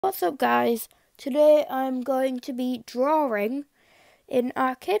What's up guys? Today I'm going to be drawing in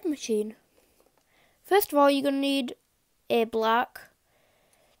Arcade Machine. First of all, you're going to need a black.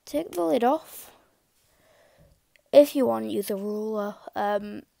 Take the lid off. If you want to use a ruler,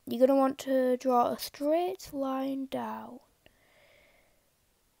 you're going to want to draw a straight line down.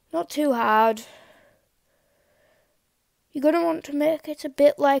 Not too hard. You're going to want to make it a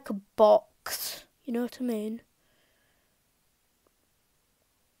bit like a box, you know what I mean?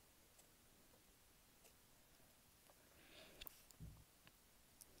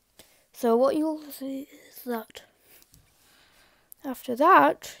 So what you'll see is that after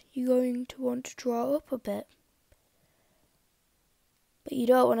that, you're going to want to draw up a bit. But you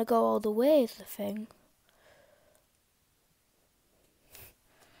don't want to go all the way is the thing.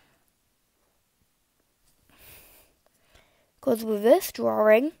 Because with this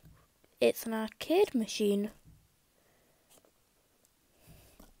drawing, it's an arcade machine.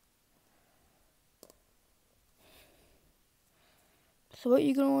 So what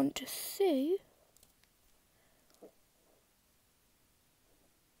you're going to want to see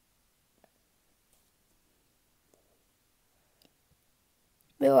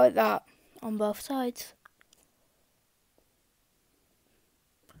be like that on both sides.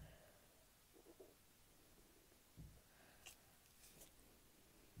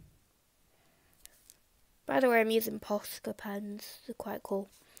 By the way, I'm using Posca pens. They're quite cool.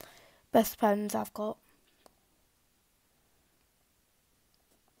 Best pens I've got.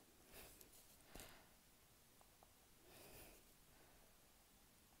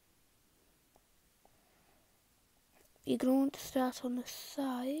 You're going to want to start on the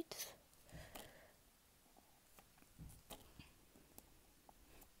sides.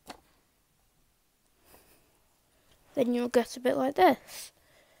 Then you'll get a bit like this.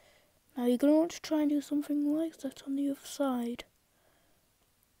 Now you're going to want to try and do something like that on the other side.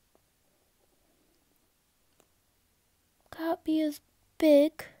 Can't be as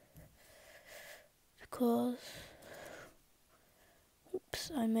big because,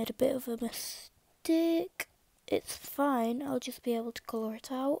 oops, I made a bit of a mistake. It's fine, I'll just be able to colour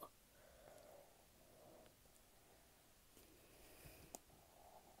it out.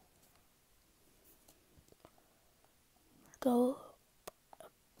 Go a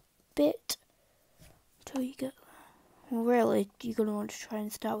bit until you get, well really, you're going to want to try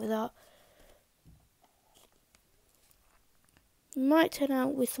and start with that. You might turn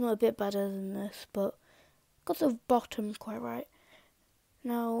out with something a bit better than this, but got the bottom quite right.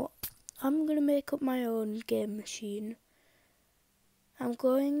 Now, I'm going to make up my own game machine. I'm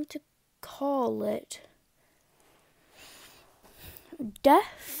going to call it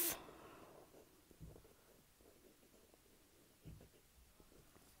Death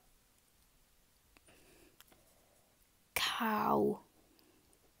Cow.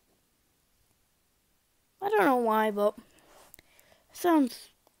 I don't know why, but it sounds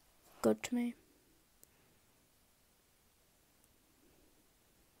good to me.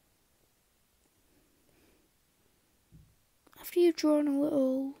 After you've drawn a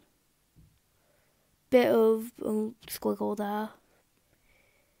little bit of squiggle there,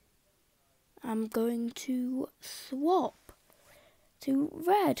 I'm going to swap to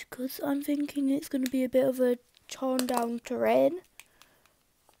red because I'm thinking it's going to be a bit of a torn down terrain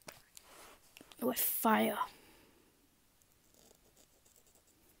with fire.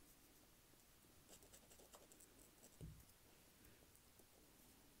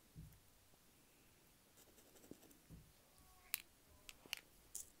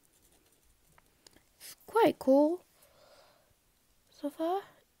 Quite cool so far.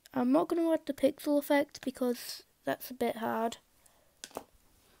 I'm not going to add the pixel effect because that's a bit hard.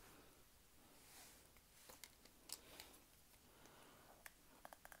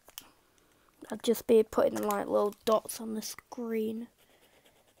 I'd just be putting like little dots on the screen.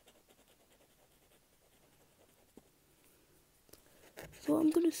 So what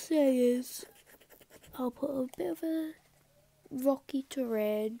I'm going to say is I'll put a bit of a rocky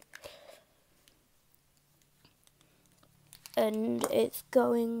terrain. And it's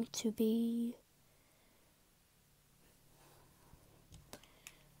going to be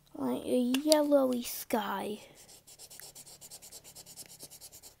like a yellowy sky.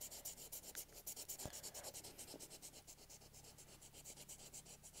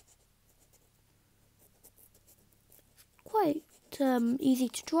 Quite easy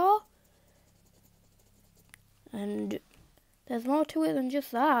to draw. And there's more to it than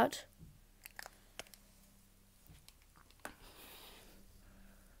just that.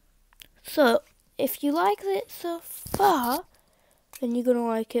 So, if you like it so far, then you're going to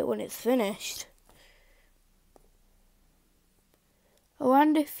like it when it's finished. Oh,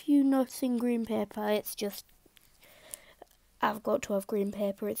 and if you're noticing green paper, it's just I've got to have green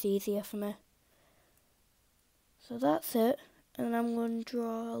paper, it's easier for me. So that's it, and I'm going to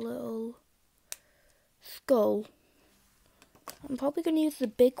draw a little skull. I'm probably going to use the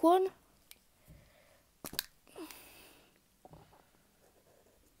big one.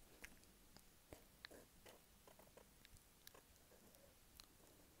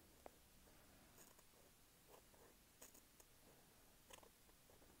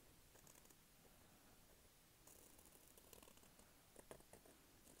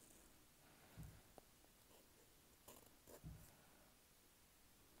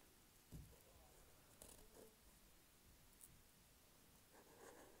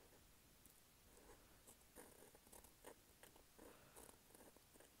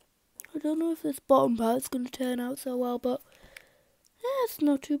 I don't know if this bottom part's going to turn out so well, but yeah, it's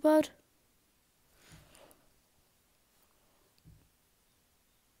not too bad.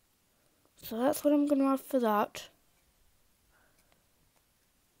 So that's what I'm going to have for that.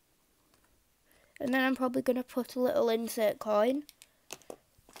 And then I'm probably going to put a little insert coin.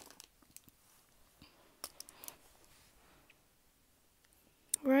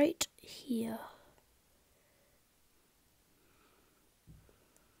 Right here.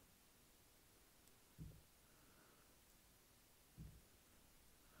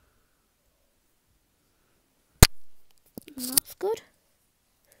 And that's good.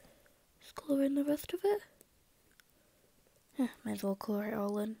 Just colour in the rest of it. Might as well colour it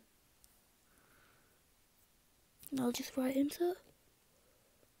all in. And I'll just write insert.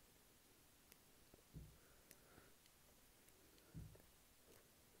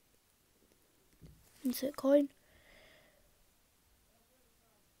 Insert coin.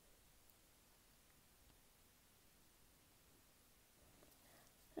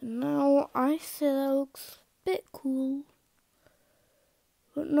 And now I say that looks a bit cool,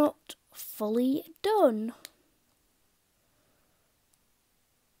 but not fully done.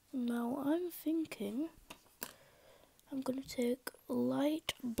 Now I'm thinking I'm going to take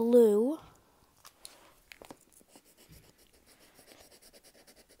light blue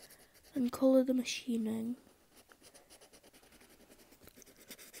and colour the machining.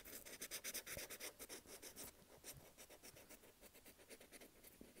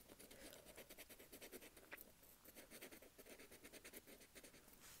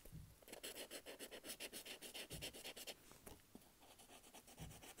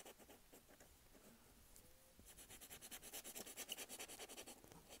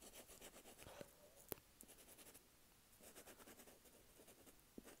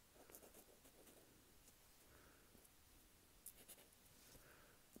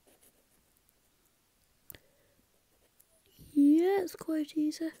 Yeah, it's quite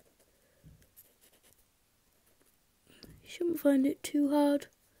easy. You shouldn't find it too hard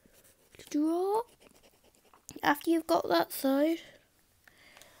to draw. After you've got that side,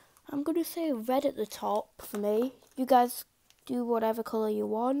 I'm going to say red at the top for me. You guys do whatever colour you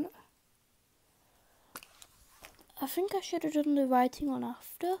want. I think I should have done the writing on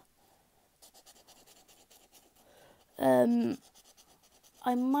after.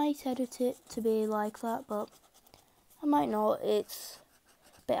 I might edit it to be like that, but I might not. It's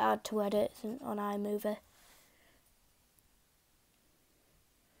a bit hard to edit on iMovie.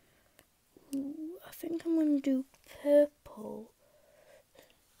 I think I'm going to do purple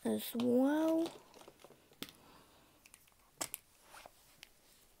as well.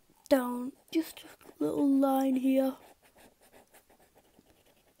 Down just a little line here.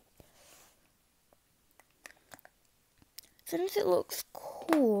 Since it looks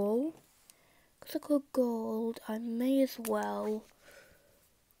cool, because I got gold, I may as well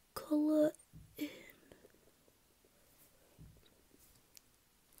colour in a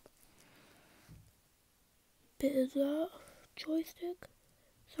bit of that joystick.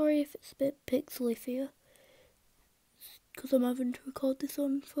 Sorry if it's a bit pixely for you, because I'm having to record this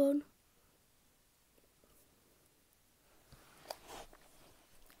on phone.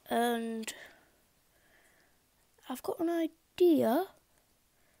 And I've got an idea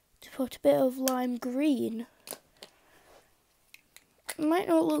to put a bit of lime green. It might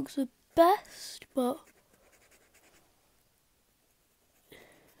not look the best, but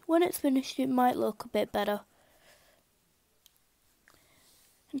when it's finished it might look a bit better.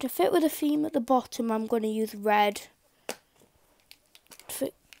 And to fit with the theme at the bottom, I'm going to use red to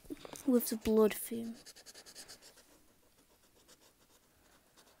fit with the blood theme.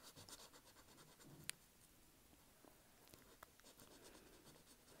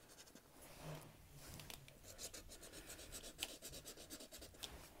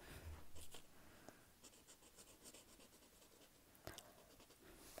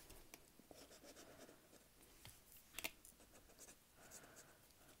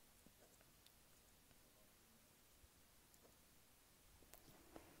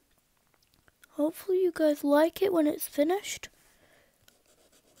 hopefully you guys like it when it's finished.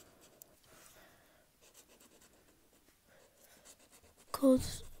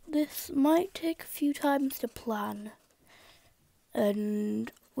 Because this might take a few times to plan.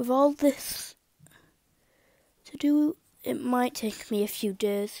 And with all this to do, it might take me a few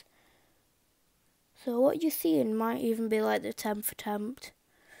days. So what you're seeing might even be like the 10th attempt.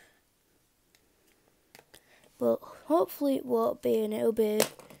 But hopefully it won't be, and it'll be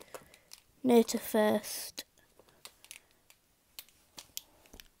near to first.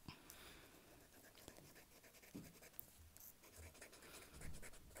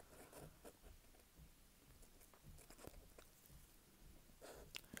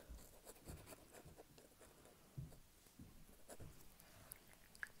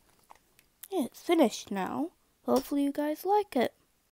 Yeah, it's finished now. Hopefully you guys like it.